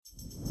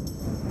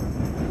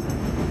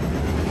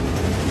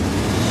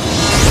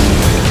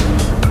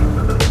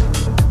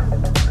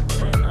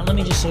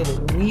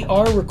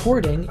are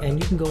recording, and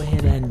you can go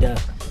ahead and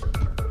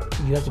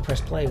you have to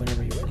press play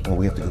whenever you're ready. Well,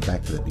 we have to go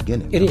back to the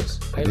beginning. It is.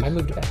 I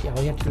moved it back. Yeah,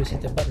 all you have to do is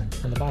hit the button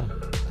on the bottom,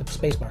 the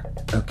space bar.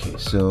 Okay,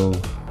 so...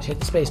 Just hit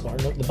the space bar,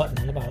 no, the button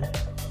on the bottom.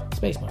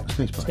 Space bar.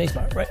 Space bar. Space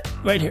bar,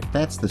 right here.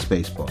 That's the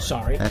space bar.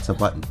 Sorry. That's a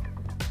button.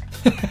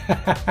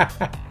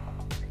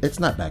 It's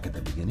not back at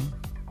the beginning.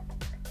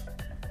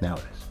 Now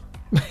it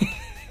is.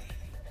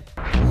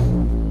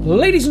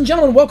 Ladies and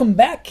gentlemen, welcome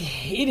back.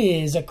 It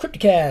is a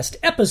Crypticast,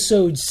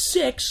 episode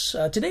 6.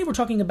 Today we're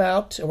talking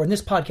about, or in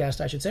this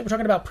podcast I should say, we're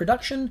talking about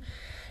production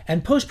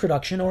and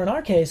post-production, or in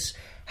our case,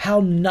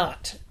 how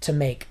not to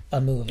make a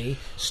movie.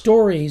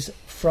 Stories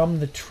from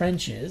the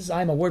trenches.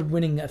 I'm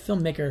award-winning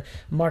filmmaker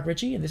Mark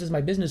Ritchie, and this is my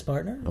business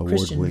partner,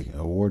 Christian.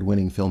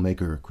 Award-winning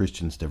filmmaker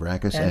Christian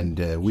Stavrakis,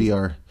 and we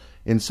are,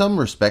 in some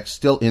respects,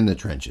 still in the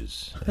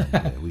trenches.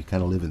 We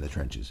kind of live in the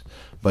trenches.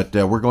 But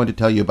we're going to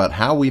tell you about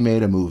how we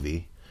made a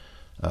movie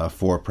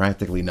for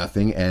practically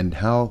nothing, and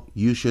how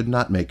you should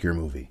not make your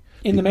movie.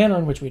 In the manner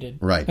in which we did.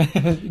 Right.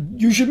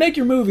 You should make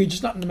your movie,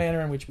 just not in the manner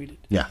in which we did.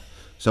 Yeah.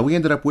 So we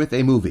ended up with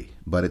a movie,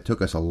 but it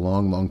took us a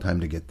long, long time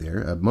to get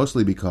there,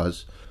 mostly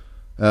because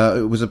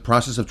it was a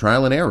process of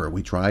trial and error.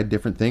 We tried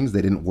different things,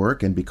 they didn't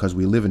work, and because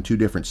we live in two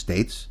different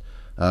states,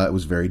 it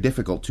was very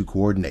difficult to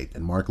coordinate.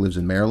 And Mark lives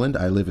in Maryland,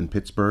 I live in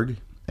Pittsburgh,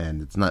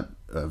 and it's not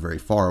very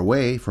far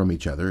away from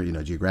each other,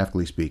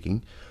 geographically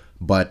speaking,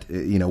 but,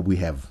 we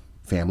have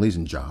families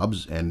and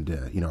jobs, and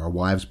our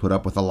wives put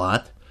up with a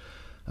lot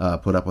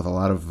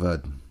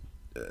of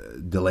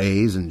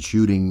delays and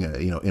shooting,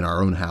 in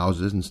our own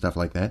houses and stuff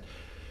like that.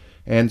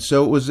 And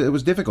so it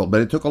was difficult,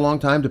 but it took a long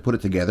time to put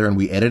it together, and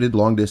we edited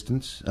long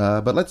distance.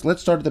 But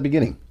let's start at the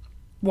beginning.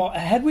 Well,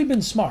 had we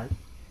been smart,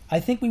 I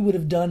think we would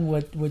have done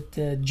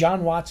what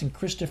John Watts and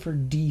Christopher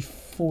D.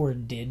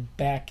 Ford did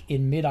back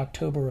in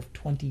mid-October of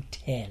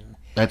 2010.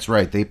 That's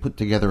right. They put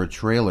together a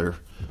trailer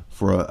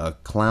for a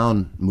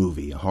clown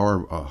movie, a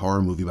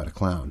horror movie about a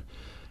clown,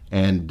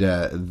 and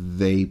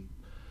they,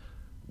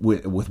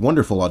 with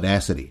wonderful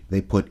audacity,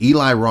 they put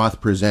Eli Roth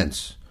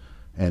Presents,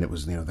 and it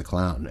was the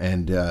clown,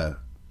 and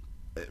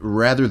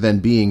rather than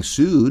being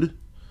sued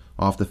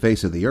off the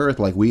face of the earth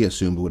like we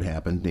assumed would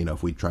happen,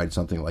 if we tried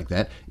something like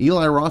that,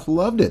 Eli Roth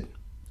loved it,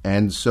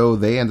 and so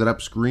they ended up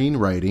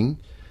screenwriting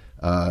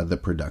the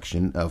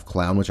production of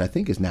Clown, which I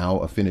think is now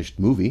a finished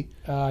movie.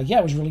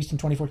 It was released in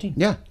 2014.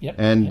 Yeah, yep.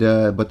 And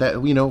but that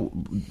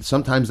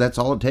sometimes that's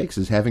all it takes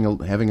is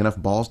having enough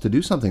balls to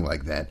do something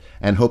like that,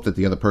 and hope that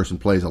the other person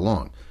plays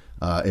along.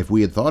 If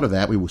we had thought of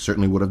that, we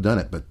certainly would have done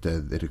it. But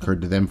it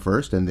occurred to them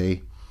first, and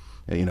they,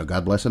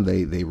 God bless them,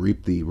 they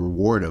reaped the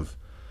reward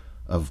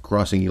of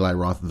crossing Eli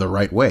Roth the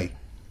right way.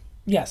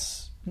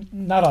 Yes.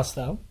 Not us,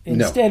 though.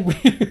 No. Instead,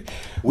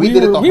 we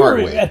did it the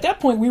hard way. At that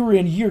point, we were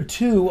in year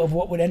 2 of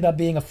what would end up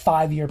being a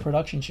 5-year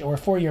production shoot, or a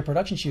 4-year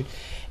production shoot.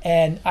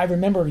 And I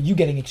remember you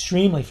getting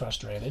extremely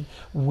frustrated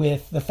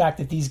with the fact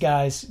that these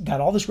guys got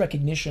all this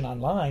recognition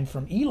online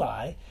from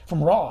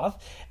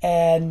Roth,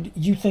 and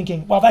you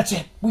thinking, well, that's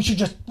it.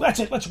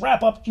 Let's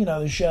wrap up,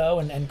 the show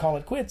and call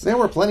it quits. There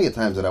were plenty of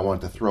times that I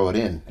wanted to throw it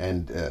in,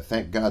 and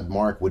thank God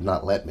Mark would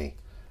not let me.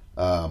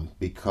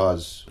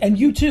 Because... And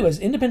you too, as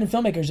independent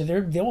filmmakers,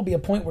 there will be a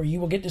point where you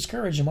will get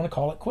discouraged and want to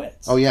call it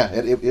quits. Oh yeah,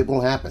 it will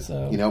happen.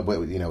 So,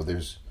 but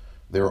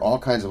there are all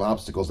kinds of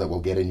obstacles that will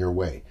get in your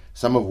way.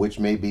 Some of which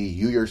may be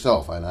you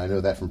yourself, and I know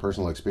that from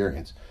personal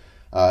experience.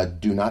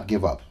 Do not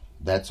give up.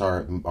 That's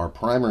our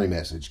primary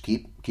message.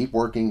 Keep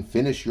working.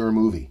 Finish your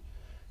movie.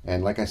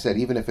 And like I said,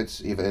 even if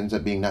it ends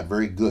up being not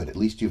very good, at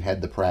least you've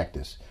had the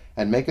practice.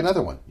 And make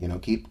another one.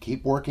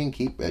 Keep working.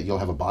 You'll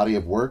have a body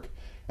of work.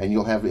 And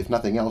you'll have, if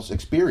nothing else,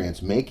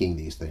 experience making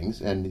these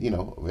things. And,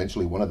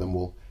 eventually one of them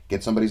will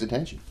get somebody's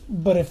attention.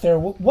 But if there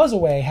was a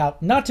way how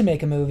not to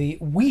make a movie,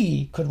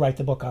 we could write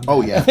the book on that.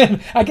 Oh, yeah.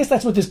 I guess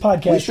that's what this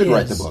podcast is. We should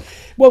write the book.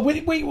 Well,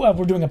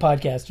 we're doing a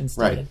podcast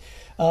instead.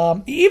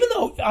 Right. Even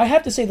though I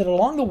have to say that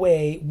along the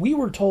way, we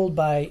were told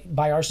by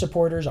our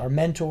supporters, our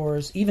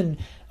mentors, even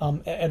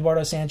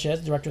Eduardo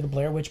Sanchez, director of the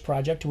Blair Witch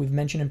Project, who we've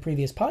mentioned in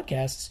previous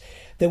podcasts,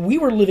 that we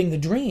were living the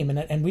dream.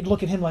 And we'd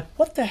look at him like,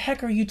 what the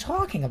heck are you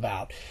talking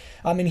about?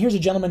 I mean, here's a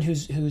gentleman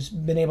who's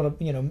been able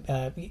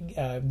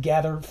to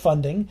gather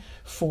funding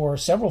for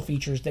several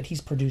features that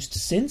he's produced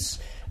since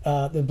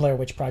the Blair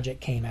Witch Project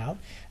came out.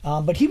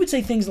 But he would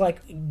say things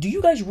like, do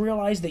you guys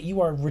realize that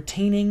you are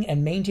retaining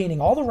and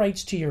maintaining all the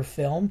rights to your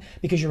film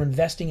because you're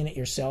investing in it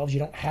yourselves? You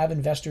don't have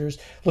investors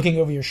looking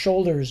over your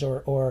shoulders,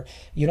 or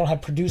you don't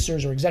have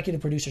producers or executive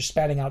producers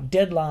spatting out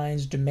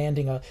deadlines,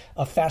 demanding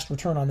a fast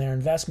return on their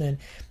investment.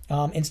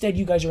 Instead,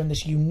 you guys are in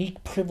this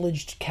unique,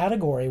 privileged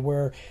category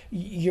where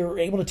you're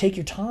able to take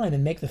your time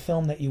and make the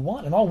film that you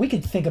want. And all we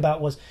could think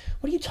about was,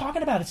 what are you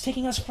talking about? It's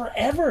taking us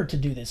forever to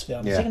do this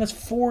film. It's taking us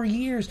 4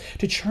 years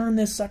to churn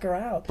this sucker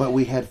out. But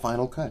we had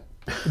Final Cut.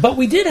 But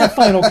we did have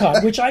Final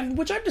Cut, which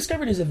I've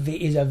discovered is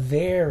a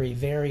very,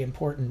 very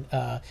important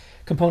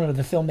component of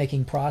the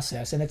filmmaking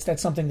process, and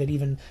that's something that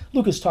even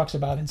Lucas talks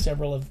about in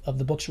several of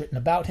the books written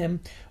about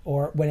him,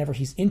 or whenever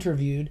he's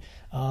interviewed.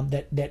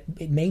 That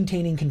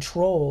maintaining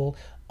control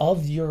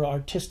of your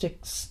artistic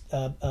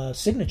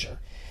signature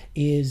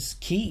is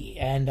key.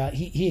 And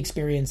he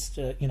experienced,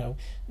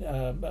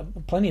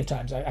 plenty of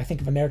times. I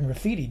think of American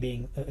Graffiti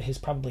being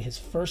probably his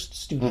first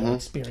studio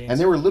experience. And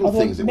there were little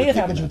things that may were have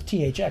happened with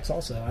THX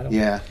also. I don't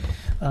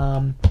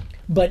know.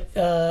 But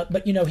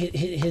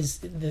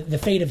the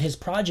fate of his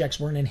projects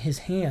weren't in his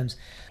hands.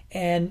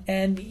 And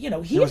there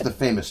was the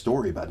famous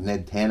story about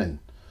Ned Tannen.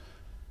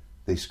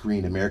 They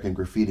screened American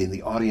Graffiti, and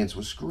the audience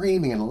was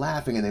screaming and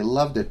laughing, and they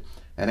loved it.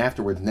 And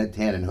afterwards, Ned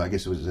Tannen, who I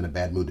guess was in a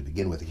bad mood to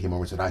begin with, he came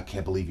over and said, "I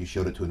can't believe you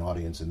showed it to an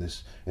audience in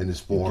this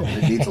form.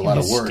 It needs a lot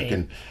of work."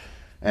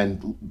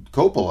 And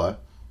Coppola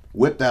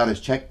whipped out his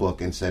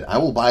checkbook and said, "I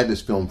will buy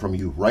this film from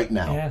you right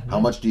now. Yeah, How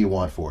much do you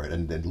want for it?"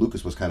 And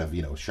Lucas was kind of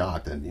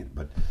shocked,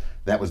 but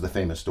that was the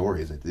famous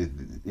story. Is that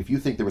if you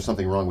think there was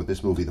something wrong with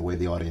this movie, the way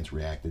the audience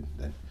reacted,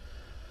 then.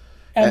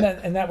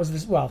 That was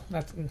this. Well,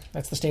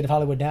 that's the state of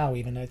Hollywood now.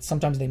 Even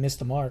sometimes they miss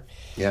the mark.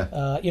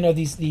 Yeah.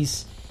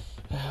 These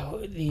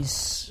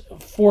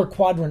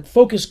 4-quadrant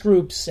focus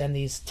groups and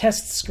these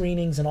test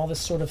screenings and all this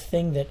sort of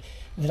thing that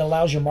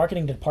allows your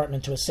marketing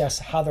department to assess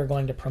how they're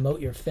going to promote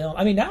your film.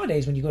 I mean,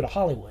 nowadays when you go to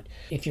Hollywood,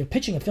 if you're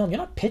pitching a film, you're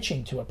not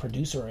pitching to a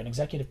producer or an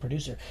executive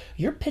producer.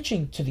 You're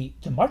pitching to the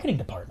marketing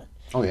department.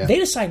 Oh, yeah. They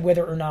decide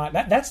whether or not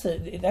that's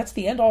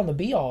the end all and the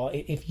be all.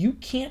 If you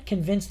can't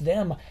convince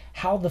them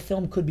how the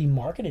film could be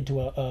marketed to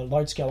a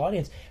large scale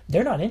audience,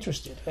 they're not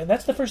interested. And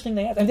that's the first thing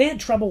they ask. And they had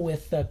trouble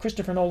with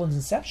Christopher Nolan's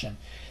Inception.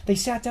 They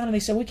sat down and they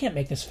said, "We can't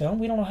make this film.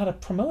 We don't know how to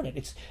promote it.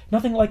 It's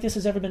nothing like this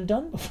has ever been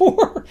done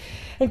before."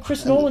 And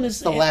Nolan is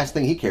the last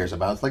thing he cares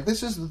about. It's like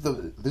this is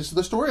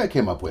the story I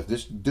came up with. They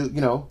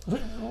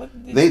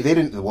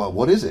didn't. Well,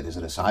 what is it? Is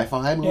it a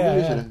sci-fi movie? Yeah,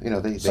 Is it,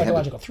 they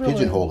psychological had to thriller.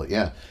 pigeonhole it.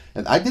 Yeah,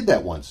 and I did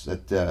that once.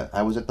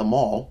 I was at the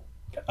mall.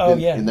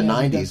 In the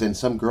 90s, and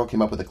some girl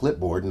came up with a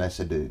clipboard, and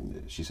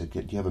she said,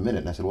 "Do you have a minute?"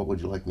 And I said, "What would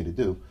you like me to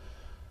do?"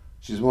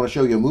 She said, "I want to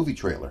show you a movie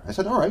trailer." I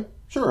said, "All right,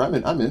 sure, I'm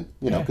in.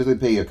 Because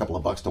they'd pay you a couple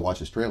of bucks to watch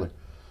this trailer."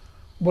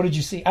 What did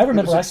you see? I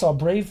remember I saw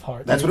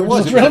Braveheart. That's what it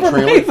was. It was a trailer for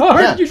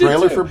Braveheart. Yeah,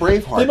 trailer for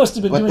Braveheart. They must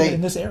have been doing it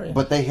in this area.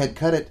 But they had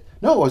cut it.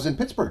 No, it was in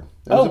Pittsburgh.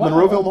 It was at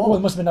Monroeville Mall. Well,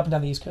 it must have been up and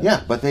down the East Coast.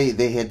 Yeah, but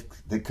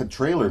the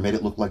trailer made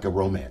it look like a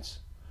romance,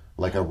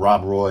 like a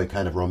Rob Roy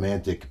kind of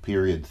romantic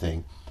period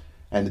thing.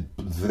 And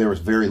there was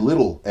very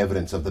little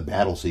evidence of the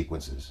battle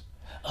sequences.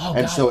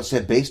 So it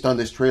said, based on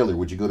this trailer,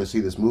 would you go to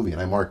see this movie?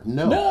 And I marked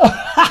no.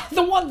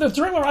 The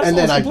trailer I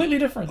saw was completely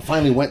different. I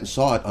finally went and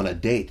saw it on a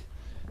date,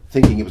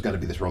 thinking it was going to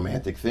be this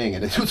romantic thing,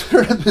 and it was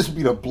this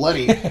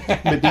bloody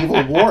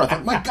medieval war. I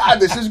thought, my God,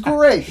 this is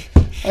great.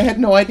 I had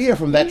no idea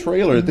from that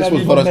trailer that this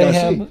was what I was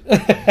going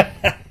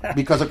to see.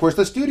 Because, of course,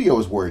 the studio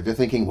is worried. They're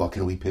thinking, well,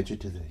 can we pitch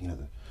it to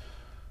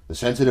the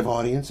sensitive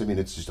audience? I mean,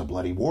 it's just a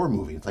bloody war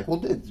movie. It's like,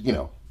 well,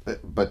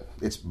 but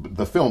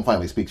the film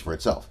finally speaks for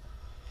itself.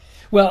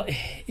 Well,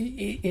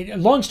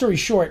 long story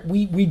short,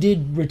 we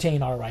did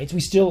retain our rights.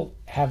 We still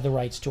have the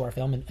rights to our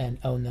film and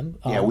own them.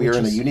 We are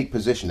in a unique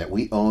position that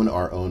we own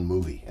our own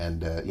movie.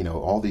 And,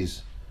 all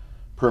these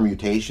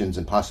permutations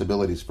and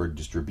possibilities for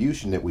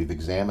distribution that we've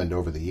examined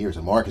over the years,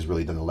 and Mark has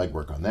really done the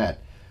legwork on that,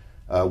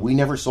 we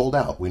never sold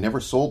out. We never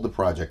sold the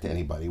project to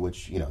anybody,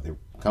 which, the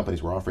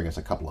companies were offering us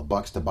a couple of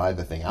bucks to buy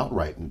the thing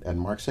outright.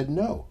 And Mark said,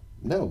 no,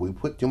 we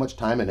put too much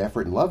time and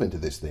effort and love into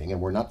this thing, and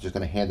we're not just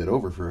going to hand it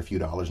over for a few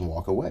dollars and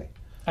walk away.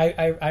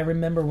 I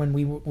remember when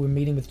we were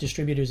meeting with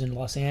distributors in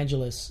Los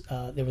Angeles,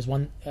 there was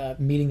one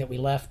meeting that we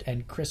left,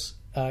 and Chris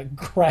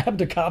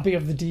grabbed a copy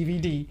of the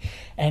DVD,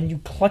 and you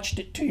clutched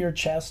it to your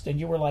chest, and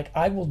you were like,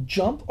 "I will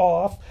jump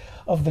off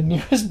of the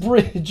nearest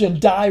bridge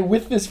and die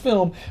with this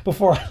film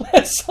before I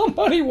let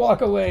somebody walk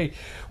away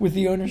with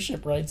the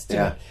ownership rights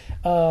to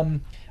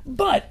it."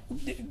 But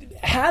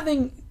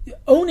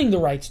owning the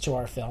rights to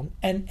our film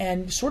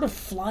and sort of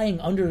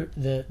flying under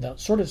the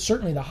sort of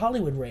certainly the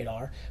Hollywood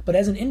radar, but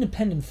as an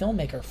independent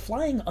filmmaker,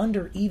 flying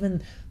under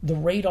even the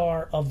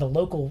radar of the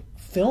local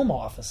film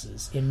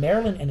offices in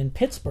Maryland and in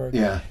Pittsburgh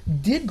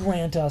did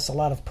grant us a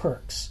lot of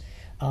perks.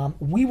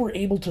 We were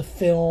able to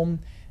film.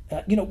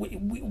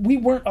 We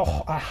weren't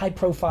a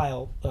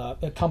high-profile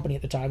company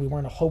at the time. We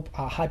weren't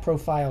a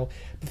high-profile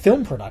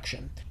film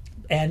production,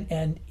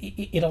 and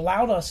it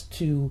allowed us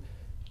to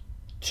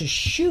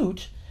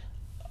shoot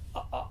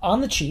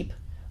on the cheap,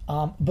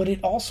 but it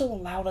also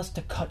allowed us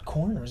to cut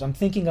corners. I'm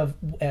thinking of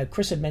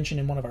Chris had mentioned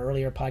in one of our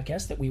earlier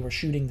podcasts that we were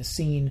shooting the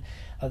scene,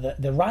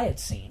 the riot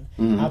scene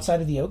outside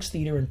of the Oaks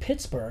Theater in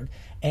Pittsburgh,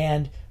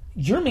 and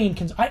your main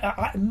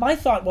my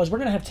thought was, we're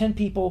going to have 10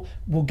 people,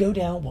 we'll go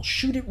down, we'll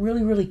shoot it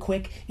really, really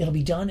quick, it'll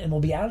be done, and we'll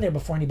be out of there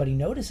before anybody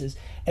notices.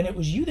 And it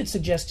was you that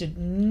suggested,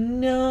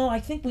 no, I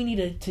think we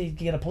need to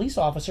get a police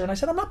officer. And I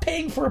said, I'm not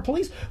paying for a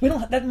police.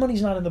 That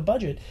money's not in the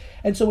budget.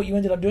 And so what you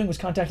ended up doing was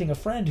contacting a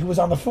friend who was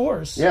on the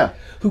force,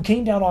 who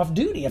came down off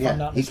duty, if I'm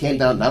not mistaken. He came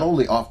down not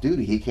only off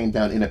duty, he came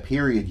down in a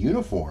period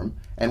uniform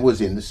and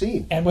was in the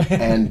scene.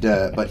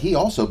 But he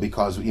also,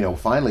 because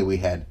finally we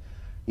had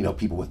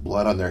people with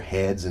blood on their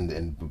heads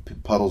and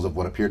puddles of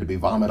what appeared to be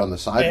vomit on the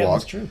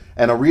sidewalk. that's true.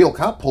 And a real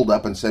cop pulled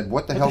up and said,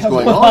 what the hell's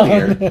going on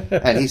here?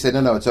 And he said,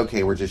 no, it's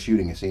okay. We're just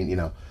shooting a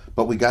scene,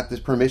 But we got this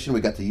permission.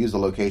 We got to use the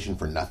location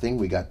for nothing.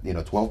 We got,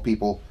 12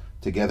 people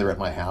together at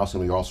my house,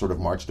 and we all sort of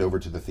marched over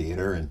to the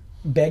theater and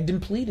begged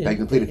and pleaded.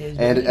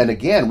 And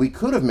again, we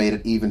could have made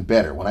it even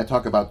better. When I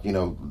talk about,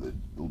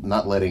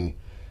 not letting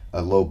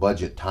a low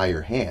budget tie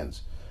your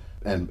hands,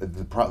 and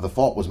the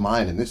fault was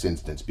mine in this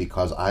instance,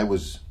 because I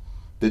was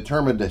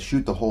determined to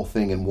shoot the whole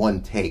thing in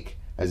one take,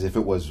 as if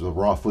it was the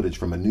raw footage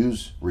from a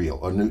news reel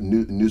or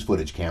news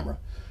footage camera.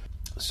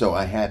 So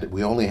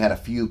we only had a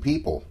few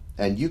people,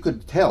 and you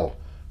could tell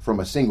from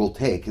a single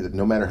take that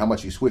no matter how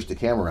much you switched the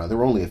camera around, there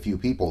were only a few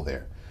people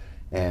there.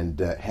 And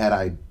had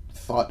I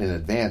thought in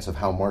advance of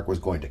how Mark was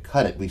going to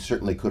cut it, we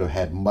certainly could have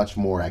had much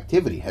more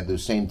activity, had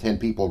those same 10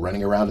 people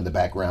running around in the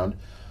background,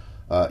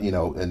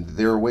 and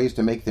there are ways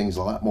to make things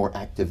a lot more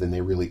active than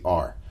they really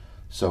are.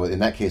 So in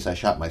that case, I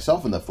shot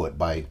myself in the foot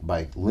by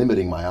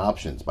limiting my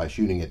options, by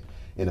shooting it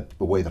in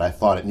a way that I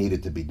thought it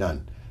needed to be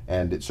done.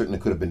 And it certainly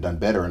could have been done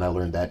better, and I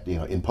learned that,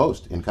 in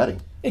post, in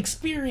cutting.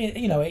 Experience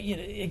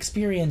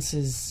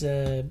is,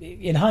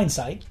 in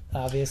hindsight,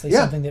 obviously,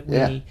 something that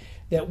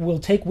that we'll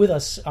take with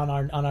us on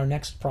our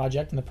next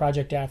project and the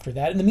project after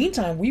that. In the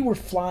meantime, we were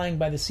flying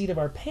by the seat of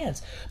our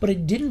pants, but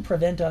it didn't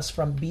prevent us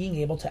from being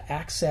able to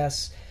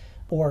access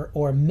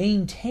or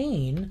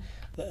maintain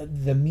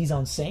the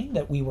mise-en-scène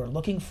that we were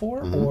looking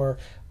for, or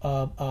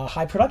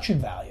high production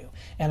value.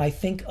 And I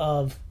think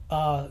of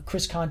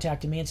Chris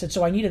contacted me and said,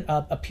 so I need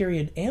a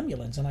period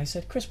ambulance. And I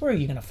said, Chris, where are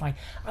you going to find?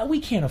 We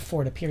can't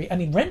afford a period. I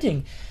mean,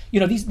 renting,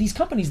 these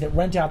companies that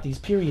rent out these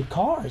period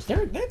cars,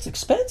 that's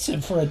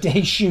expensive for a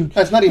day shoot.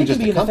 That's not even just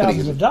the companies.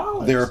 Thousands of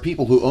dollars. There are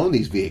people who own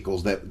these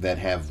vehicles that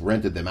have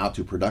rented them out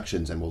to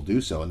productions and will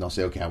do so. And they'll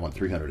say, okay, I want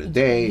 $300 a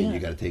day, and you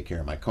got to take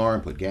care of my car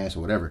and put gas or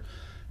whatever.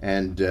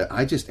 And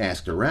I just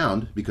asked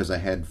around, because I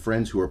had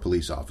friends who were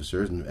police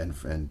officers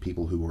and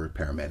people who were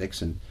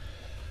paramedics. And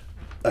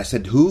I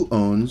said, who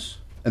owns...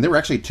 And there were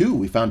actually two.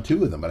 We found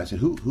two of them. But I said,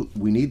 who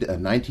we need a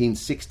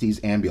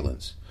 1960s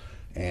ambulance.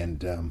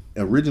 And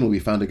originally we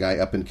found a guy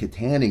up in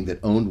Katanning that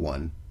owned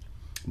one.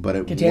 But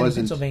it wasn't...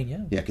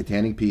 Pennsylvania. Yeah,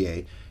 Katanning,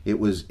 PA. It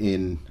was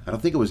I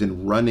don't think it was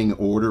in running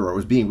order, or it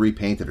was being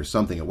repainted or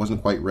something. It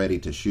wasn't quite ready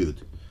to shoot.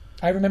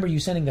 I remember you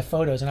sending the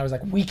photos, and I was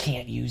like, "We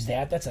can't use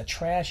that. That's a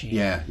trashy."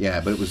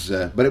 Yeah, but it was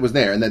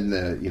there. And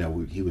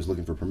then he was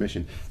looking for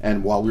permission.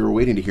 And while we were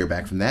waiting to hear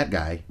back from that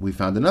guy, we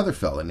found another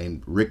fella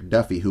named Rick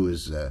Duffy, who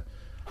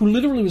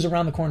literally was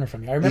around the corner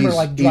from you. I remember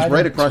he's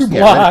right across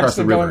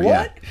the river. Going,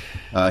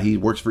 what? He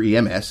works for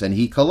EMS, and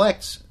he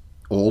collects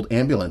old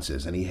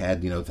ambulances, and he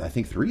had I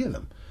think 3 of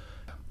them.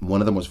 One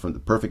of them was from the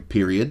perfect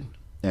period,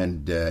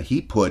 and he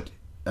put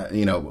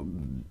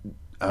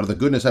out of the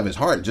goodness of his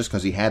heart, just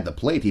because he had the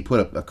plate, he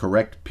put a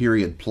correct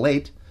period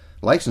plate,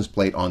 license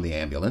plate on the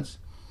ambulance.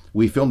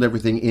 We filmed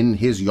everything in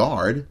his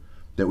yard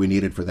that we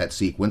needed for that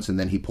sequence, and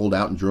then he pulled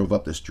out and drove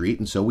up the street,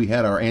 and so we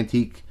had our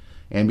antique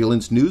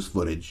ambulance news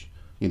footage,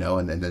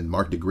 and then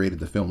Mark degraded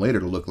the film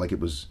later to look like it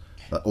was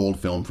old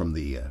film from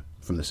the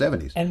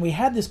 70s. And we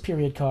had this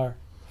period car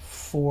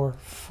for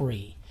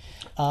free.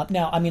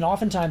 Now, I mean,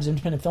 oftentimes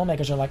independent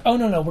filmmakers are like, oh,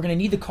 no, we're going to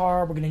need the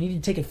car. We're going to need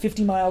to take it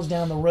 50 miles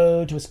down the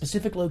road to a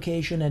specific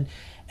location.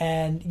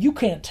 And you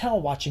can't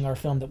tell watching our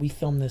film that we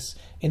filmed this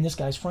in this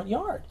guy's front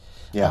yard.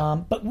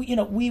 Yeah. But we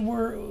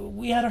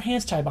had our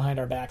hands tied behind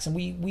our backs, and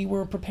we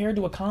were prepared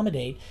to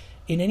accommodate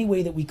in any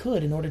way that we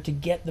could in order to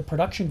get the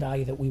production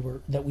value that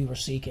we were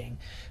seeking.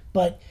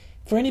 But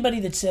for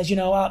anybody that says,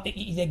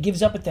 that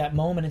gives up at that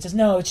moment and says,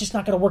 no, it's just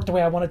not going to work the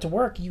way I want it to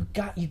work, you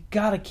got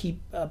to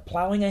keep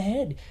plowing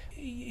ahead.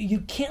 You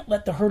can't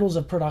let the hurdles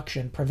of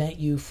production prevent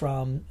you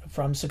from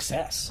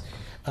success.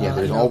 Yeah,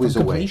 there's always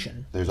a way.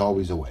 There's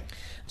always a way.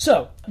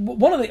 So,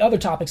 one of the other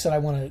topics that I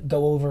want to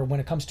go over when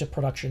it comes to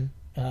production,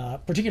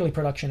 particularly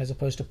production as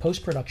opposed to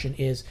post-production,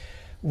 is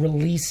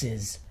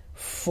releases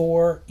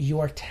for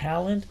your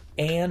talent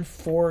and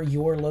for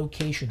your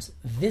locations.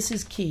 This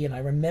is key, and I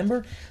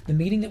remember the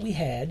meeting that we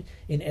had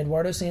in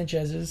Eduardo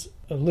Sanchez's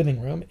living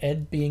room,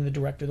 Ed being the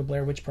director of the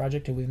Blair Witch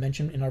Project, who we've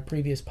mentioned in our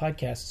previous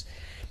podcasts.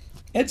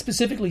 Ed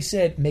specifically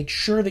said, make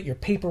sure that your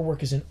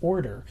paperwork is in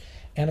order.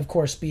 And of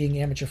course, being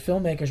amateur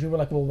filmmakers, we were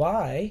like, well,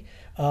 why?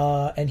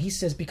 And he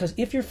says, because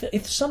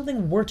if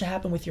something were to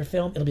happen with your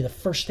film, it'll be the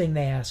first thing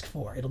they ask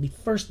for. It'll be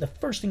the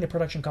first thing the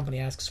production company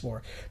asks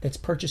for that's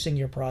purchasing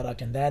your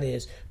product. And that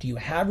is, do you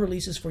have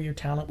releases for your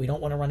talent? We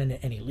don't want to run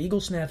into any legal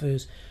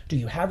snafus. Do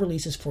you have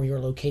releases for your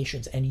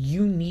locations? And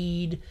you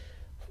need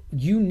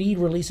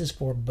releases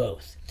for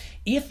both.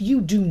 If you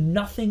do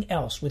nothing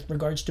else with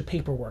regards to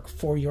paperwork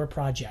for your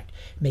project,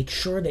 make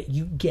sure that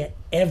you get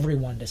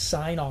everyone to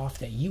sign off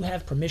that you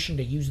have permission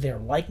to use their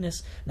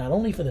likeness, not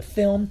only for the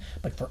film,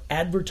 but for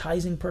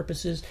advertising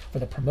purposes, for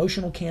the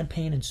promotional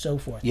campaign, and so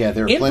forth. Yeah,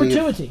 there are in plenty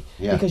perpetuity,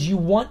 because you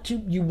want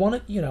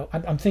to,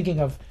 I'm thinking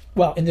of,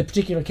 well, in the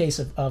particular case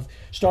of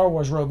Star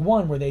Wars Rogue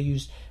One, where they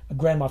used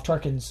Grand Moff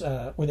Tarkin's,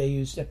 where they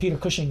used Peter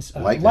Cushing's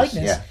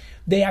Likeness, yeah.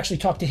 they actually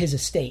talked to his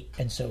estate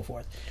and so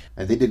forth.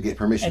 And they did get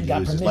permission to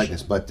use his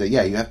likeness, but you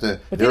have to.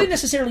 But they didn't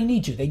necessarily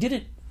need to. They did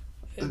it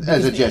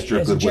as a gesture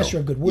of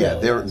goodwill. Yeah,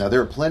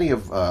 there are plenty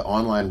of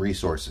online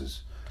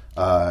resources.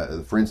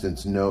 For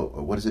instance,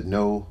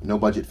 No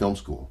Budget Film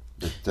School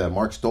that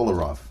Mark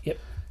Stolarov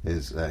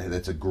is.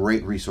 That's a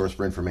great resource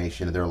for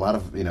information. And there are a lot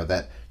of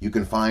that you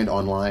can find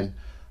online.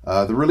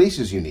 The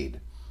releases you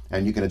need.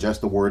 And you can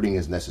adjust the wording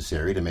as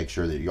necessary to make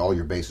sure that all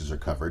your bases are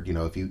covered.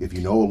 If you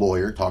know a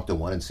lawyer, talk to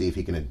one and see if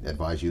he can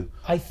advise you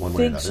one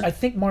way or another. I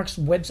think Mark's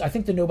website, I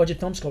think the No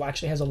Budget Film School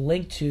actually has a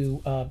link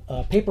to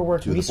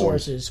paperwork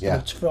resources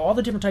for all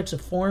the different types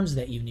of forms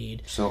that you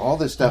need. So all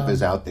this stuff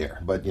is out there,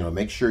 but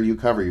make sure you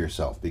cover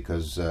yourself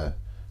because,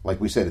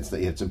 like we said,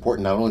 it's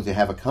important not only to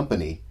have a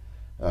company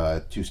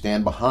to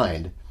stand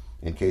behind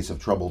in case of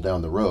trouble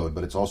down the road,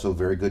 but it's also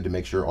very good to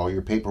make sure all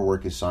your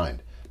paperwork is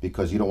signed.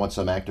 Because you don't want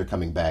some actor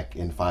coming back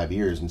in 5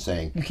 years and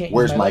saying,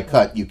 "Where's my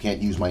cut? You can't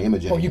use my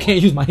image anymore." Or you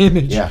can't use my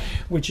image,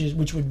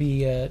 which would be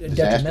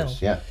detrimental.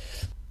 Yeah.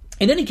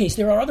 In any case,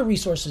 there are other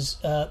resources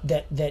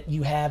that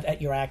you have at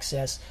your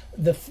access.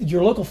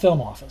 Your local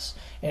film office.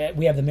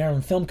 We have the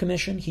Maryland Film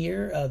Commission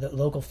here, the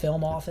local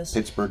film office.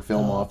 Pittsburgh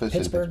Film Office.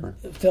 Pittsburgh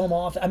Film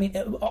Office. I mean,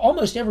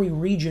 almost every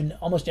region,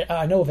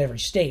 I know of every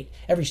state.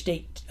 Every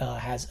state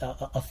has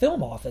a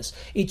film office.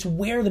 It's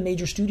where the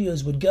major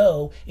studios would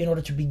go in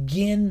order to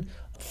begin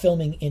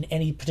filming in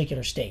any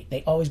particular state.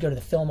 They always go to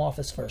the film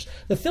office first.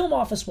 The film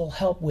office will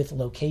help with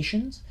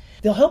locations.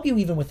 They'll help you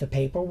even with the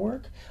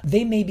paperwork.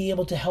 They may be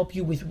able to help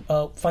you with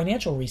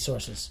financial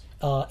resources,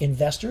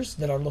 investors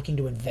that are looking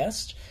to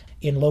invest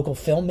in local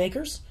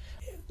filmmakers.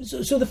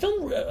 So the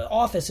film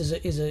office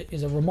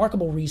is a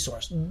remarkable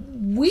resource.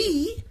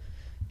 We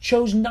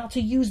chose not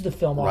to use the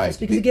film office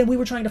because again we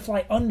were trying to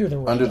fly under the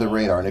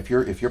radar. And if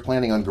you're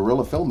planning on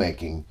guerrilla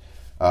filmmaking,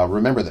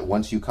 remember that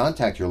once you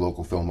contact your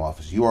local film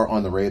office, you are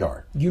on the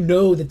radar. You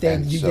know that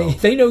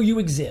they know you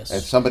exist.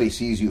 If somebody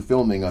sees you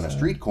filming on a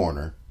street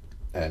corner,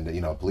 and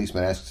a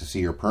policeman asks to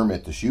see your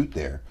permit to shoot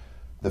there,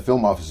 the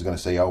film office is going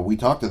to say, "Oh, we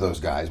talked to those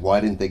guys. Why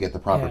didn't they get the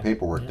proper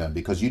paperwork done?"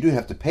 Because you do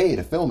have to pay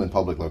to film in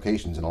public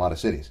locations in a lot of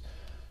cities.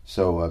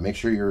 So make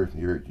sure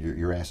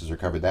your asses are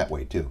covered that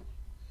way too.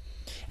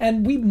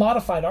 And we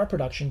modified our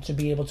production to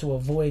be able to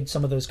avoid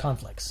some of those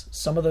conflicts,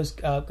 some of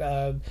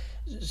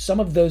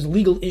those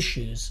legal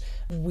issues.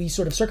 We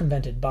sort of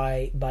circumvented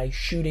by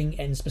shooting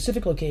in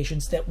specific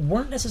locations that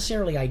weren't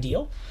necessarily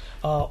ideal,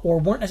 or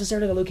weren't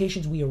necessarily the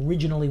locations we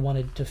originally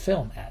wanted to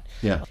film at.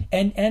 Yeah.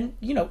 And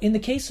in the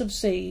case of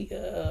say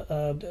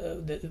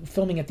the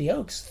filming at the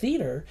Oaks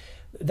Theater,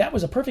 that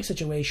was a perfect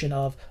situation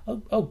of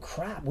oh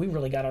crap, we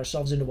really got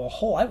ourselves into a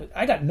hole.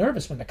 I got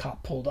nervous when the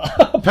cop pulled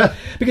up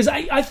because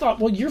I thought,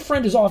 well, your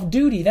friend is off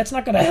duty. That's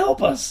not going to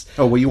help us.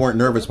 Oh, well, you weren't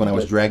nervous when I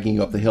was dragging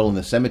you up the hill in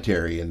the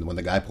cemetery, and when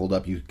the guy pulled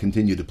up, you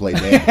continued to play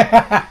dead.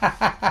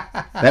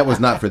 That was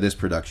not for this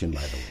production,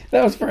 by the way.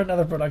 That was for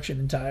another production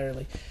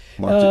entirely.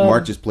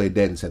 Mark just played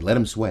dead and said, "Let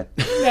him sweat."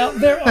 Now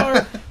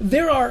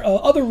there are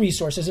other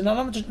resources, and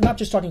I'm not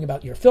just talking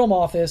about your film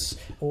office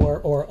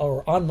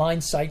or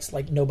online sites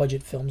like No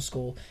Budget Film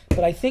School,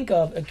 but I think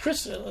of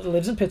Chris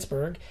lives in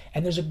Pittsburgh,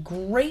 and there's a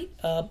great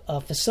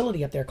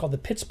facility up there called the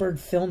Pittsburgh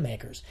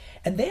Filmmakers,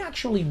 and they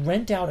actually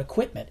rent out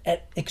equipment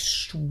at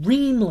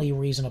extremely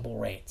reasonable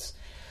rates,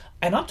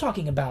 and I'm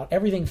talking about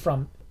everything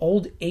from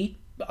old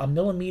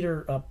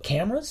 8mm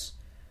cameras.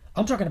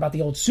 I'm talking about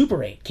the old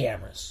Super 8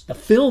 cameras, the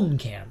film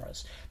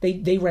cameras.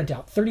 They rent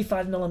out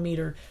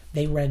 35mm.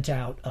 They rent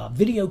out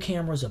video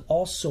cameras of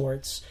all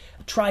sorts,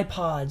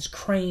 tripods,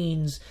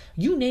 cranes,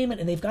 you name it,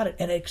 and they've got it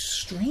at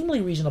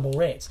extremely reasonable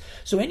rates.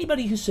 So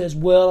anybody who says,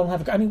 "Well, I don't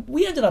have a," I mean,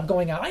 I ended up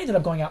going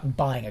out and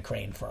buying a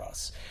crane for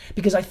us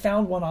because I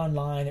found one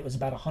online. It was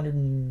about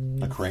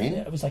 $100. A crane?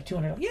 It was like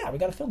 $200. Yeah, we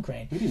got a film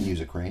crane. We didn't use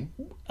a crane.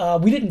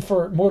 We didn't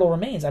for Mortal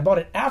Remains. I bought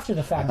it after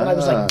the fact, but I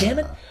was like, damn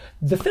it,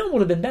 the film would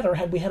have been better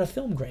had we had a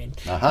film crane.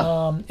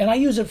 And I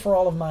use it for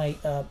all of my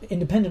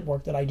independent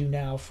work that I do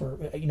now for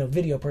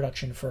video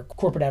production for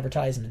corporate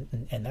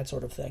advertising and that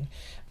sort of thing.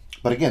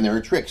 But again, there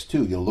are tricks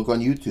too. You'll look on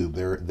YouTube.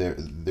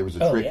 There was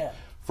a trick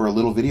for a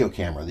little video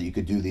camera that you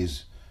could do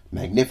these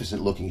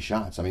magnificent looking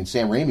shots. I mean,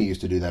 Sam Raimi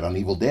used to do that on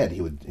Evil Dead.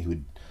 He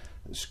would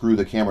screw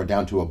the camera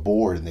down to a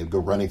board and they'd go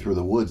running through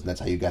the woods, and that's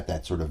how you got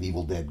that sort of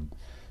Evil Dead,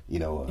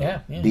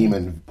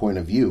 demon point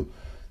of view.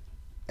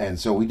 And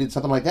so we did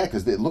something like that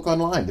because look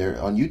online.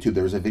 There on YouTube,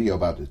 there was a video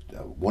about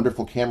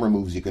wonderful camera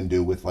moves you can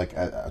do with like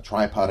a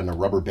tripod and a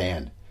rubber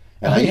band.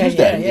 And I used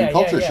that in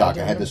Culture Shock.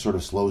 I had this sort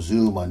of slow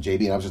zoom on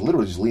JB, and I was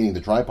literally just leaning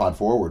the tripod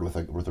forward with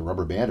a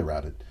rubber band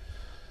around it.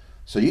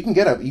 So you can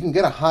get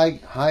a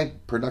high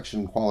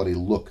production quality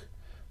look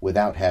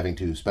without having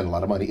to spend a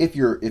lot of money if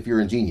you're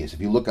ingenious.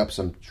 If you look up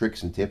some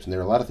tricks and tips, and there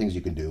are a lot of things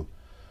you can do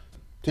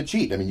to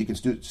cheat. I mean, you can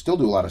still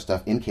do a lot of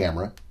stuff in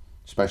camera,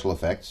 special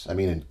effects. I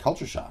mean, in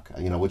Culture Shock,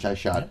 which I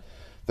shot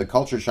the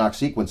Culture Shock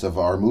sequence of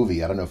our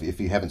movie. I don't know if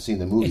you haven't seen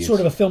the movie. It's sort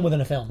of a film within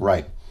a film,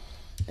 right?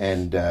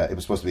 And it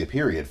was supposed to be a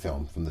period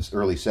film from the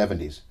early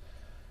 70s.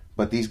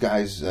 But these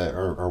guys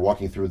are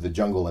walking through the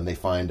jungle and they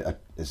find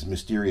this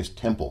mysterious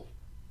temple.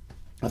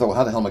 I thought, well,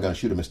 how the hell am I going to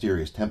shoot a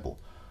mysterious temple?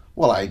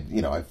 Well, I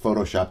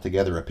photoshopped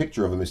together a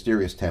picture of a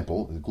mysterious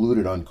temple and glued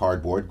it on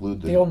cardboard,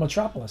 glued the old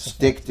Metropolis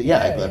stick.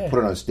 I put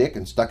it on a stick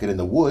and stuck it in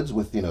the woods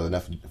with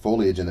enough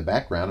foliage in the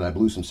background, and I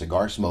blew some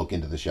cigar smoke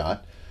into the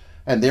shot.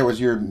 And there was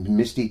your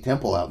misty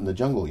temple out in the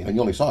jungle. You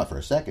only saw it for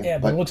a second. Yeah,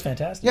 but it looks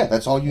fantastic. Yeah,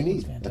 that's all you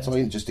need. That's all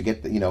you need just to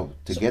get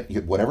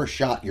get whatever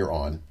shot you're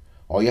on.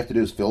 All you have to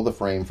do is fill the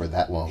frame for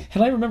that long.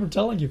 And I remember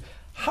telling you,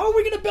 how are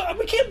we going to build?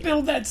 We can't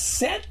build that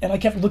set. And I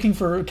kept looking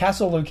for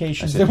castle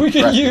locations that we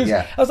could use.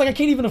 Yeah. I was like, I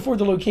can't even afford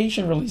the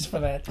location release for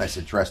that. I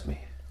said, trust me.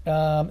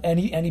 And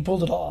he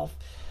pulled it off.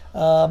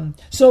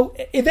 So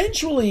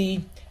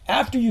eventually,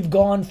 after you've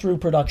gone through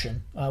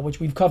production,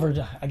 which we've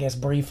covered, I guess,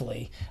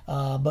 briefly,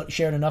 but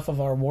shared enough of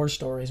our war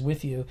stories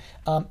with you,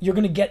 you're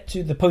going to get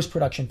to the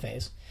post-production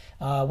phase.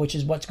 Which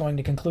is what's going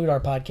to conclude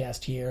our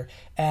podcast here.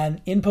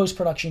 And in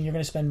post-production, you're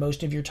going to spend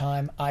most of your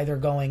time either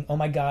going, oh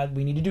my God,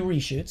 we need to do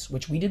reshoots,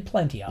 which we did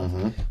plenty of,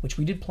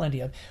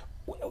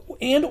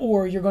 and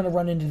or you're going to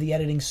run into the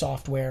editing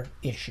software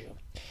issue.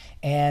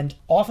 And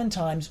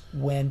oftentimes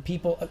when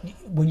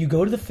you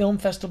go to the film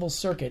festival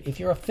circuit, if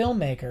you're a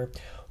filmmaker,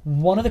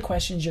 one of the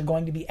questions you're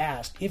going to be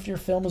asked, if your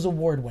film is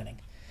award-winning,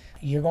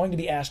 you're going to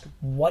be asked,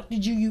 what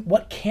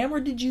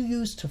camera did you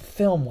use to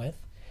film with?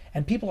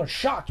 And people are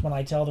shocked when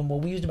I tell them, well,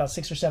 we used about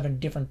 6 or 7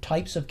 different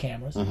types of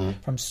cameras,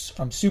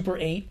 from Super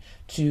 8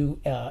 to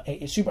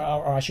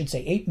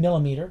 8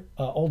 millimeter,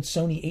 old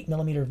Sony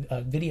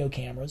 8mm video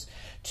cameras,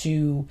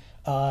 to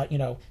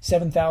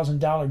 $7,000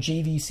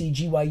 JVC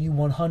GYU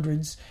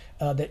 100s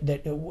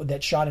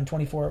that shot in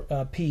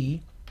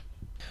 24p.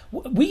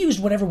 We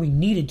used whatever we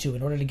needed to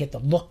in order to get the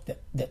look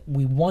that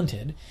we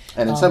wanted.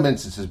 And in some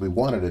instances, we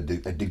wanted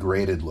a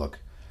degraded look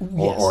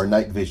or a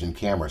night vision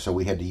camera, so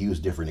we had to use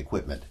different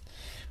equipment.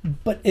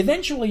 But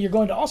eventually you're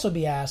going to also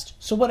be asked,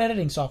 so what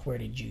editing software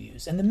did you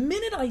use? And the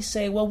minute I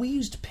say, well, we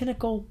used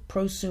Pinnacle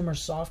Prosumer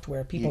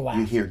software, people laugh.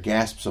 You hear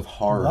gasps of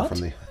horror from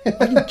the...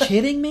 Are you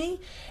kidding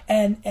me?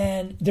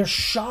 And they're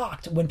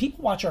shocked. When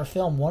people watch our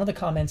film, one of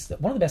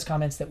the best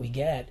comments that we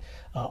get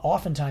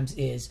oftentimes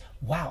is,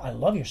 wow, I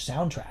love your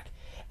soundtrack.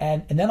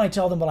 And then I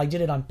tell them, well, I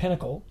did it on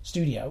Pinnacle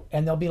Studio,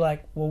 and they'll be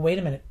like, well, wait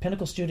a minute,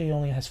 Pinnacle Studio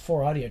only has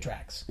 4 audio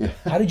tracks. Yeah.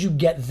 How did you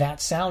get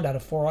that sound out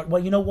of 4? Well,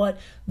 you know what?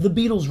 The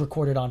Beatles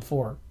recorded on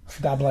 4,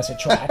 God bless it,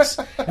 tracks,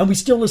 and we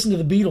still listen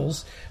to the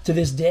Beatles to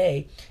this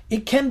day.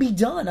 It can be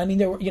done. I mean,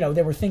 there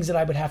were things that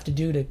I would have to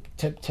do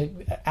to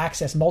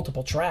access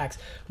multiple tracks,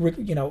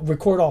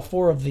 record all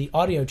 4 of the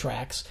audio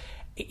tracks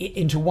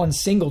into one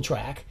single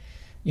track.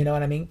 You know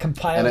what I mean?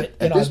 Compile it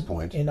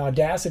in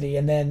Audacity,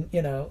 and then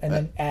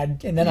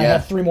add, and then I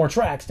have 3 more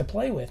tracks to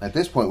play with. At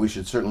this point, we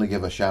should certainly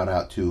give a shout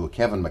out to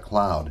Kevin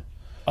MacLeod.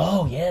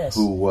 Oh yes,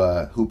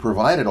 who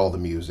provided all the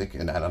music,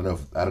 and I don't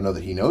know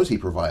that he knows he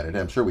provided it.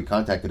 I'm sure we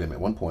contacted him at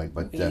one point,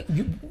 but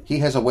he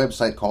has a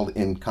website called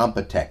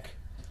Incompetech.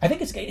 I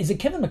think is it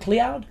Kevin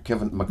MacLeod?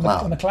 Kevin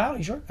MacLeod. MacLeod,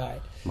 you sure? All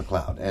right.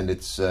 MacLeod, and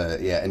it's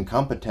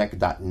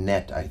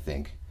Incompetech.net, I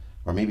think,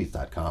 or maybe it's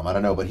 .com. I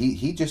don't know, but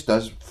he just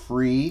does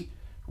free,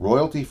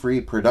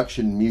 royalty-free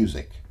production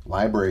music,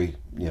 library,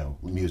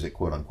 music,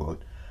 quote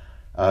unquote,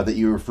 that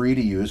you are free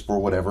to use for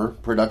whatever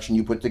production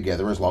you put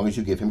together, as long as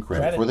you give him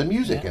credit for the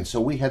music. Yeah. And so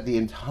we had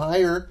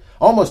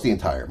almost the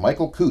entire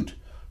Michael Coote,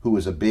 who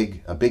was a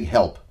big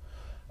help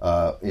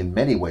in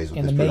many ways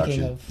with this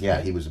production.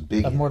 He was a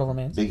big Mortal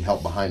Remains. Big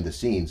help behind the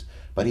scenes,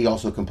 but he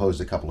also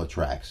composed a couple of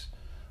tracks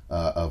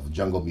of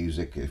jungle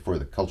music for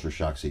the Culture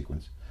Shock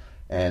sequence.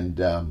 And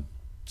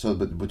so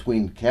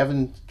between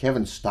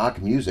Kevin's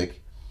stock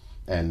music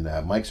and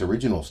Mike's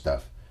original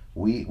stuff,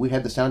 we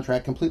had the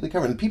soundtrack completely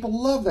covered, and people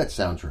love that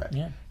soundtrack.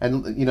 Yeah.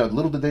 And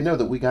little did they know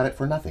that we got it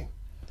for nothing.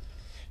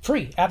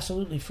 Free,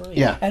 absolutely free.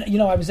 Yeah.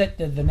 And I was at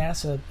the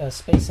NASA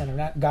Space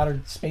Center,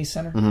 Goddard Space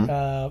Center,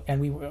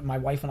 and my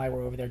wife and I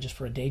were over there just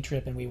for a day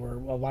trip, and we were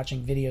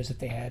watching videos that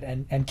they had,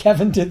 and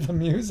Kevin did the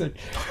music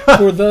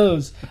for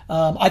those.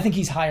 I think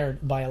he's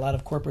hired by a lot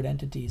of corporate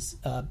entities.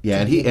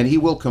 And he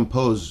will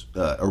compose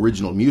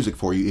original music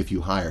for you if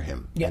you hire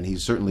him. Yeah. And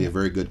he's certainly a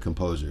very good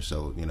composer.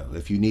 So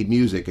if you need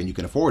music and you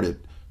can afford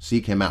it,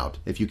 seek him out.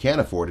 If you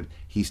can't afford it,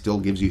 he still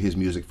gives you his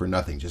music for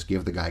nothing. Just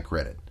give the guy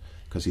credit,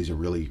 because he's a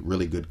really,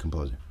 really good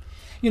composer.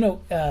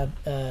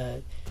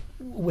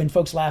 When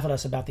folks laugh at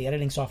us about the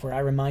editing software, I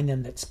remind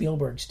them that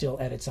Spielberg still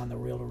edits on the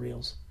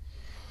reel-to-reels.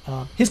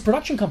 His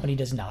production company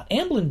does not.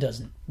 Amblin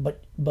doesn't,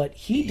 but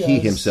he does. He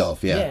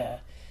himself, Yeah.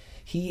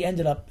 He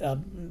ended up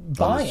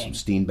buying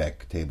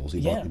Steenbeck tables. He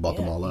bought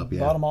them all up. Yeah,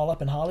 bought them all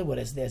up in Hollywood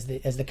as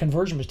the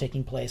conversion was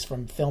taking place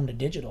from film to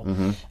digital.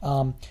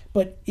 Mm-hmm.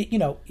 But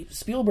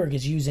Spielberg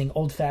is using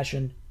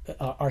old-fashioned,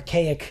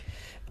 archaic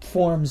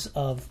forms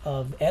of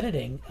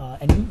editing,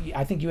 and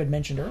I think you had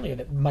mentioned earlier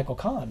that Michael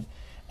Kahn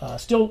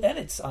still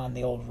edits on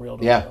the old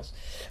reel-to-reels.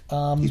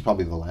 He's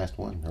probably the last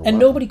one. And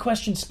nobody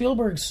questions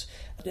Spielberg's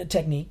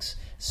techniques.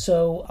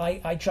 So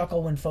I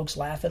chuckle when folks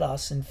laugh at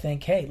us and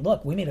think, hey,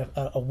 look, we made an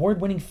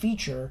award-winning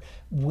feature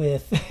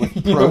with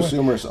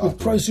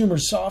prosumer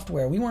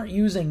software. We weren't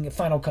using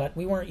Final Cut.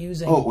 We weren't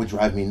using... Oh, it would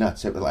drive me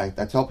nuts. I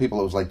tell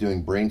people it was like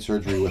doing brain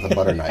surgery with a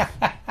butter knife.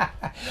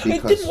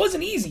 It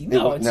wasn't easy.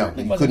 No, it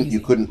certainly wasn't easy. You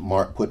couldn't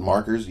put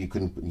markers. You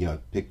couldn't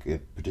pick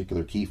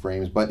particular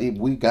keyframes. But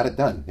we got it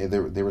done.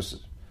 There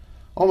was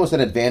almost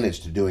an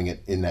advantage to doing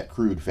it in that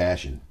crude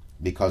fashion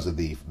because of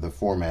the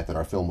format that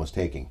our film was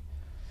taking.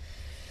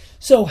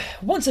 So,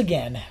 once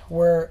again,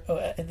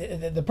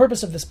 the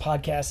purpose of this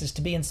podcast is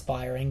to be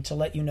inspiring, to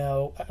let you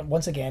know,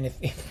 once again,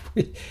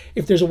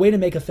 if there's a way to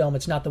make a film,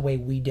 it's not the way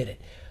we did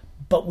it.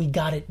 But we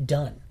got it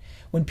done.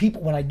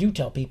 When I do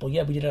tell people,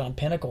 yeah, we did it on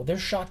Pinnacle, they're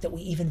shocked that we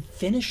even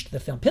finished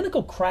the film.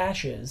 Pinnacle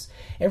crashes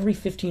every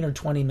 15 or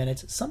 20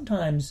 minutes,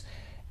 sometimes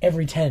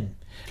every 10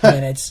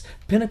 minutes.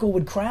 Pinnacle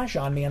would crash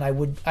on me, and I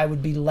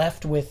would be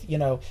left with,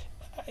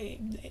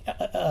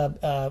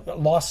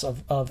 loss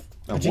of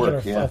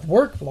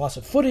work, loss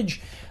of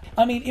footage.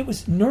 I mean, it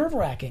was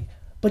nerve-wracking.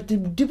 But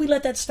did we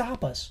let that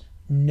stop us?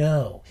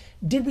 No.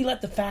 Did we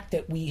let the fact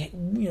that we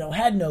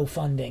had no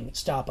funding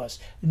stop us?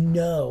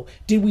 No.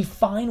 Did we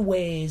find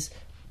ways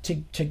to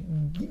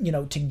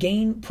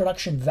gain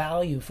production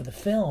value for the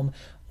film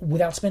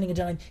without spending a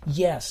dime?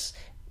 Yes.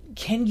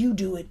 Can you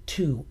do it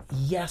too?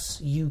 Yes,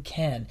 you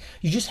can.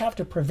 You just have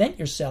to prevent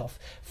yourself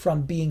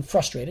from being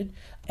frustrated,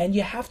 and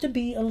you have to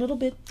be a little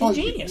bit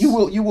ingenious.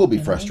 You will be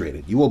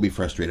frustrated. You will be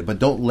frustrated, but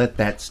don't let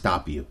that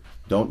stop you.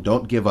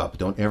 Don't give up.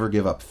 Don't ever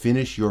give up.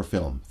 Finish your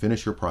film.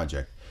 Finish your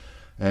project.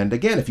 And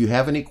again, if you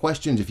have any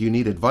questions, if you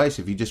need advice,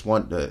 if you just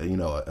want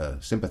a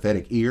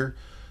sympathetic ear,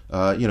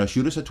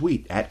 shoot us a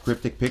tweet at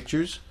Cryptic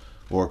Pictures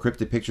or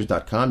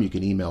crypticpictures.com. You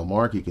can email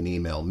Mark. You can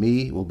email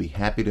me. We'll be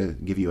happy to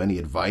give you any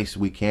advice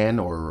we can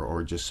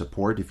or just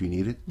support if you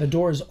need it. The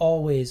door is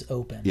always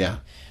open. Yeah.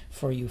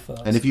 For you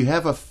folks. And if you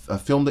have a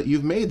film that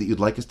you've made that you'd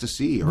like us to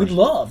see. We'd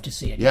love to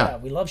see it. Yeah.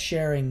 We love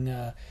sharing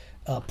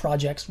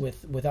projects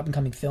with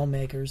up-and-coming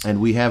filmmakers.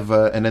 And we have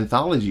an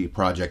anthology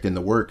project in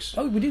the works.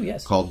 Oh, we do,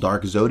 yes. Called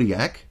Dark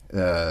Zodiac.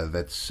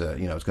 That's,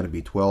 it's going to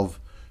be 12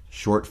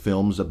 short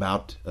films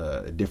about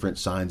different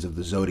signs of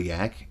the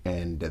zodiac,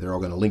 and they're all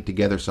going to link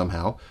together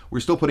somehow. We're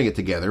still putting it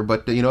together,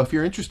 but if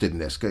you're interested in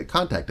this,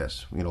 contact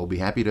us. We'll be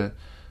happy to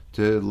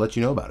let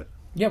you know about it.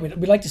 Yeah,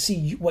 we'd like to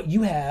see what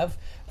you have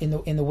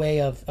in the way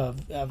of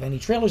any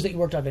trailers that you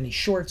worked on, any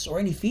shorts or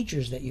any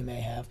features that you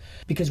may have,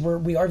 because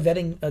we are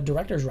vetting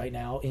directors right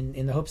now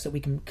in the hopes that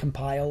we can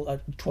compile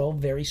 12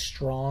 very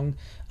strong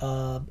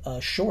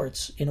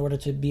shorts in order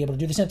to be able to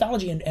do this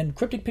anthology. And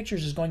Cryptic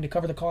Pictures is going to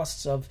cover the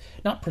costs of,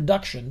 not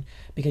production,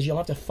 because you'll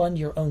have to fund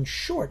your own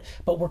short,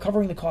 but we're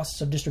covering the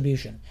costs of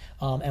distribution.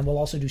 And we'll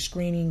also do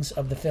screenings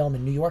of the film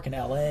in New York and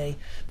LA,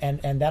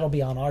 and that'll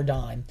be on our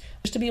dime,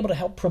 just to be able to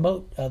help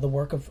promote the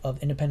work of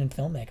independent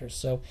filmmakers.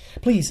 So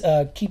please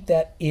keep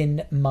that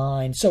in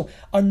mind. So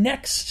our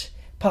next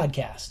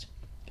podcast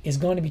is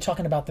going to be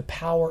talking about the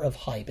power of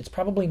hype. It's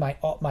probably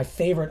my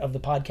favorite of the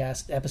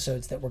podcast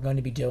episodes that we're going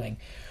to be doing.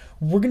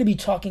 We're going to be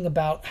talking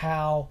about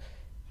how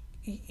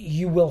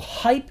you will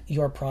hype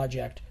your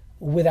project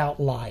without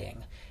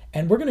lying.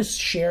 And we're going to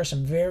share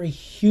some very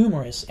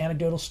humorous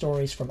anecdotal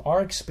stories from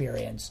our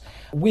experience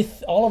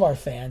with all of our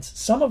fans,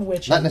 some of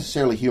which... Not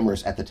necessarily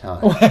humorous at the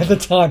time. At the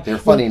time. They're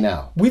funny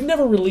now. We've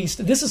never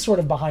released... This is sort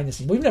of behind the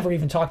scenes. We've never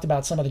even talked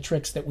about some of the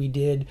tricks that we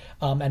did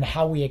and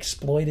how we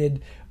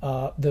exploited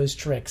those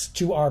tricks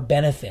to our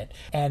benefit,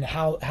 and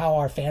how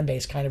our fan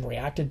base kind of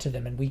reacted to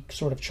them. And we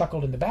sort of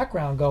chuckled in the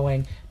background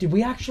going, did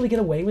we actually get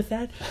away with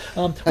that?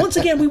 Once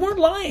again, we weren't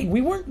lying. We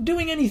weren't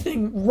doing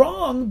anything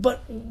wrong,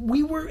 but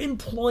we were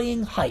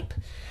employing hype.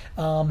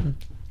 And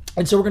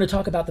so we're going to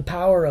talk about the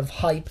power of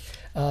hype,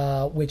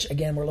 which,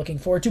 again, we're looking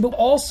forward to. But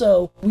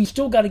also, we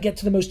still got to get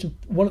to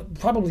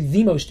probably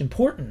the most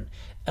important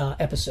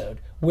episode,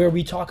 where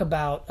we talk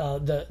about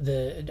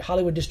the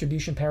Hollywood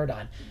distribution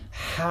paradigm,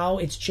 how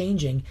it's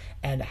changing,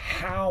 and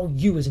how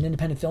you as an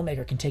independent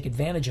filmmaker can take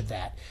advantage of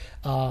that,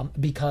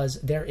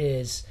 because there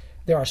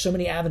are so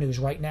many avenues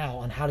right now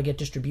on how to get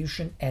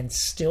distribution and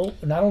still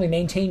not only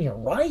maintain your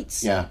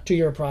rights to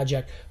your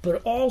project,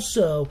 but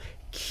also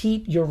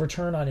keep your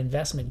return on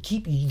investment,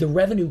 keep the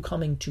revenue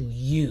coming to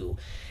you.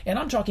 And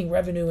I'm talking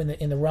revenue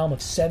in the realm of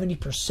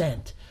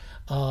 70%.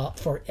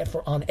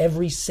 For on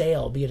every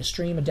sale, be it a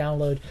stream, a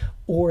download,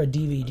 or a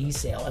DVD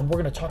sale. And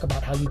we're going to talk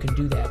about how you can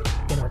do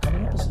that in our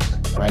coming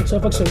episodes. Right. So,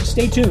 folks,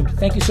 stay tuned.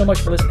 Thank you so much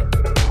for listening.